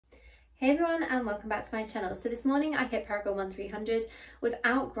Hey everyone, and welcome back to my channel. So this morning I hit Paragon 1300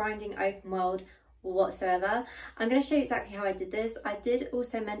 without grinding open world whatsoever. I'm going to show you exactly how I did this. I did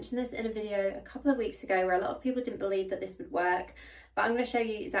also mention this in a video a couple of weeks ago where a lot of people didn't believe that this would work, but I'm going to show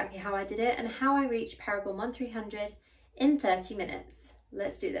you exactly how I did it and how I reached Paragon 1300 in 30 minutes.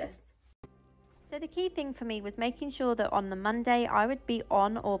 Let's do this. So the key thing for me was making sure that on the Monday I would be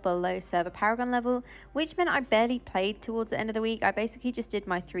on or below server Paragon level, which meant I barely played towards the end of the week. I basically just did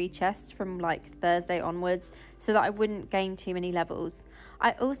my 3 chests from like Thursday onwards so that I wouldn't gain too many levels.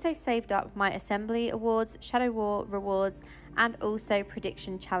 I also saved up my assembly awards, shadow war rewards, and also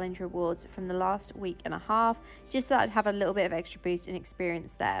prediction challenge rewards from the last week and a half, just so that I'd have a little bit of extra boost in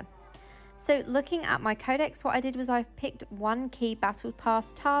experience there. So looking at my codex, what I did was I picked one key battle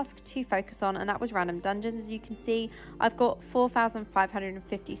pass task to focus on, and that was random dungeons. As you can see, I've got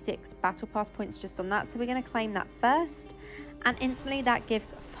 4,556 battle pass points just on that, so we're going to claim that first, and instantly that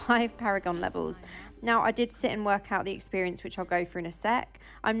gives 5 Paragon levels. Now I did sit and work out the experience, which I'll go through in a sec.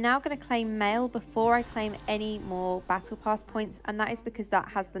 I'm now going to claim mail before I claim any more battle pass points, and that is because that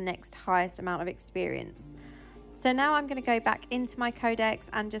has the next highest amount of experience. So now I'm going to go back into my codex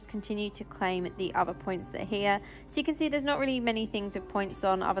and just continue to claim the other points that are here. So you can see there's not really many things with points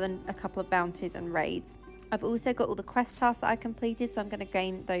on other than a couple of bounties and raids. I've also got all the quest tasks that I completed, so I'm going to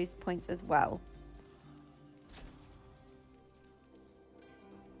gain those points as well.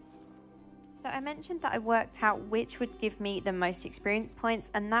 So I mentioned that I worked out which would give me the most experience points,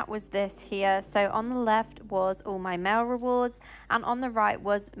 and that was this here. So on the left was all my mail rewards, and on the right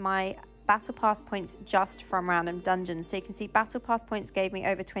was my battle pass points just from random dungeons. So you can see battle pass points gave me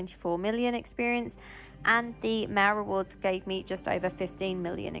over 24 million experience, and the mail rewards gave me just over 15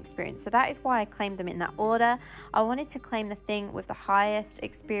 million experience. So that is why I claimed them in that order. I wanted to claim the thing with the highest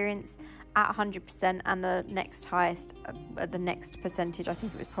experience at 100%, and the next highest, the next percentage, I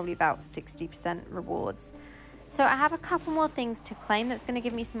think it was probably about 60% rewards. So I have a couple more things to claim that's going to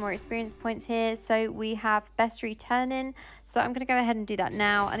give me some more experience points here. So we have best returning. So I'm going to go ahead and do that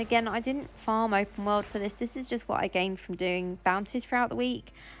now. And again, I didn't farm open world for this. This is just what I gained from doing bounties throughout the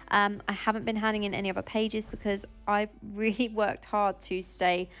week. I haven't been handing in any other pages because I've really worked hard to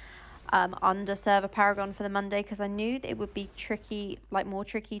stay under server Paragon for the Monday, because I knew that it would be tricky, like more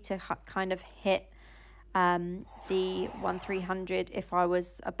tricky to kind of hit the 1300 if I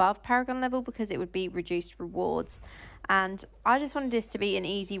was above Paragon level, because it would be reduced rewards, and I just wanted this to be an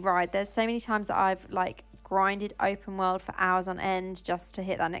easy ride. There's so many times that I've like grinded open world for hours on end just to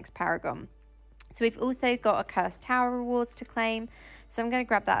hit that next Paragon. So we've also got a cursed tower rewards to claim, so I'm going to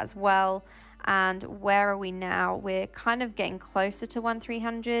grab that as well. And where are we now? We're kind of getting closer to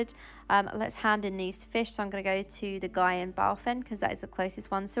 1300. Let's hand in these fish. So I'm going to go to the guy in Balfen because that is the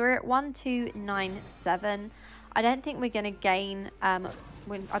closest one. So we're at 1297. I don't think we're going to gain, I don't think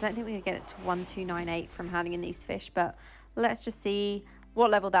we're going to get it to 1298 from handing in these fish, but let's just see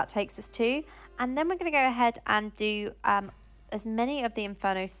what level that takes us to. And then we're going to go ahead and do as many of the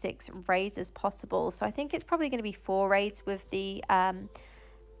Inferno 6 raids as possible. So I think it's probably going to be 4 raids with the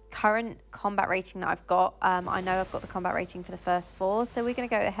current combat rating that I've got. I know I've got the combat rating for the first 4, so we're going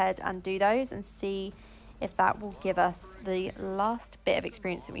to go ahead and do those and see if that will give us the last bit of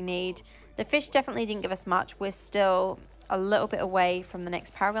experience that we need. The fish definitely didn't give us much. We're still a little bit away from the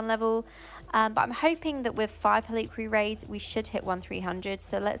next Paragon level, but I'm hoping that with 5 Elite Crew raids we should hit 1300,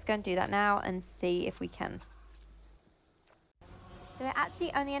 so let's go and do that now and see if we can. So it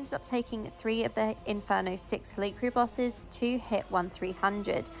actually only ended up taking 3 of the Inferno 6 Elite Crew bosses to hit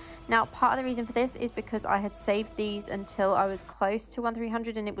 1300. Now, part of the reason for this is because I had saved these until I was close to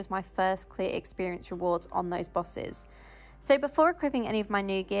 1300, and it was my first clear experience rewards on those bosses. So before equipping any of my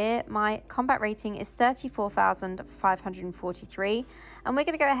new gear, my combat rating is 34,543, and we're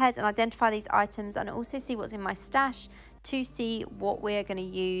going to go ahead and identify these items and also see what's in my stash to see what we're going to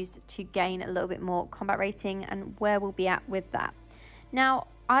use to gain a little bit more combat rating and where we'll be at with that. Now,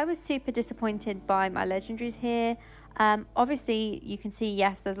 I was super disappointed by my legendaries here. Obviously, you can see,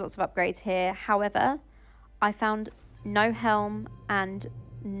 yes, there's lots of upgrades here. However, I found no helm and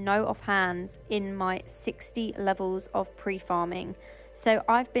no offhands in my 60 levels of pre-farming. So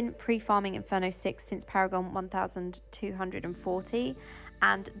I've been pre-farming Inferno 6 since Paragon 1240,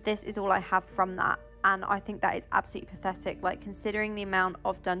 and this is all I have from that. And I think that is absolutely pathetic, like considering the amount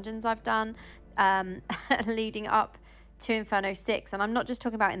of dungeons I've done leading up to Inferno 6, and I'm not just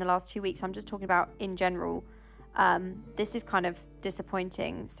talking about in the last 2 weeks, I'm just talking about in general. this is kind of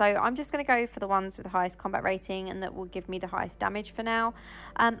disappointing. So I'm just going to go for the ones with the highest combat rating and that will give me the highest damage for now.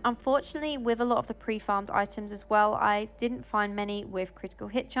 Unfortunately, with a lot of the pre-farmed items as well, I didn't find many with critical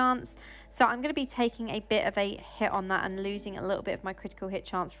hit chance. So I'm going to be taking a bit of a hit on that and losing a little bit of my critical hit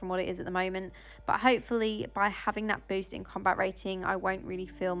chance from what it is at the moment. But hopefully by having that boost in combat rating, I won't really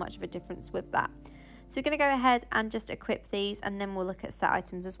feel much of a difference with that. So we're going to go ahead and just equip these, and then we'll look at set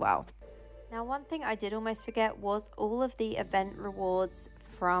items as well. Now, one thing I did almost forget was all of the event rewards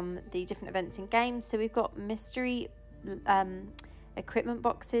from the different events in games. So we've got mystery equipment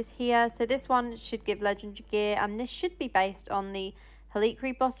boxes here. So this one should give legendary gear, and this should be based on the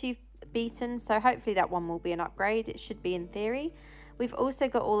Halikri boss you've beaten. So hopefully that one will be an upgrade. It should be in theory. We've also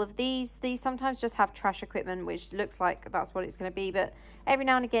got all of these. These sometimes just have trash equipment, which looks like that's what it's going to be. But every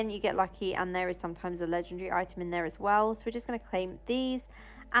now and again you get lucky, and there is sometimes a legendary item in there as well. So we're just going to claim these.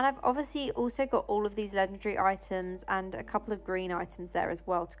 And I've obviously also got all of these legendary items and a couple of green items there as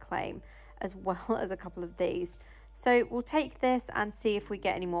well to claim, as well as a couple of these. So we'll take this and see if we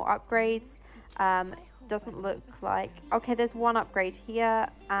get any more upgrades. Doesn't look like... Okay, there's one upgrade here,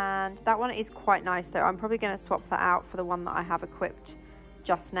 and that one is quite nice. So I'm probably going to swap that out for the one that I have equipped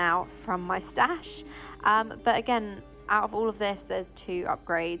just now from my stash. But again, out of all of this, there's 2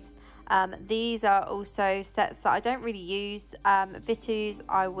 upgrades. These are also sets that I don't really use. Vitus,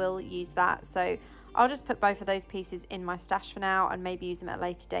 I will use that. So I'll just put both of those pieces in my stash for now and maybe use them at a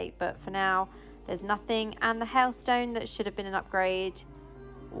later date. But for now, there's nothing. And the hailstone that should have been an upgrade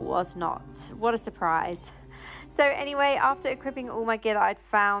was not. What a surprise. So anyway, after equipping all my gear that I'd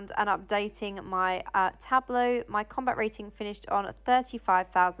found and updating my tableau, my combat rating finished on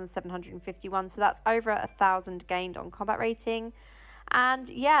 35,751. So that's over 1,000 gained on combat rating. And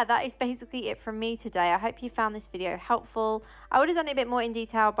yeah, that is basically it from me today. I hope you found this video helpful. I would have done it a bit more in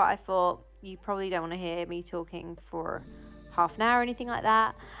detail, but I thought you probably don't want to hear me talking for half an hour or anything like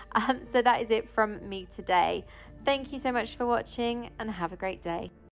that. So that is it from me today. Thank you so much for watching, and have a great day.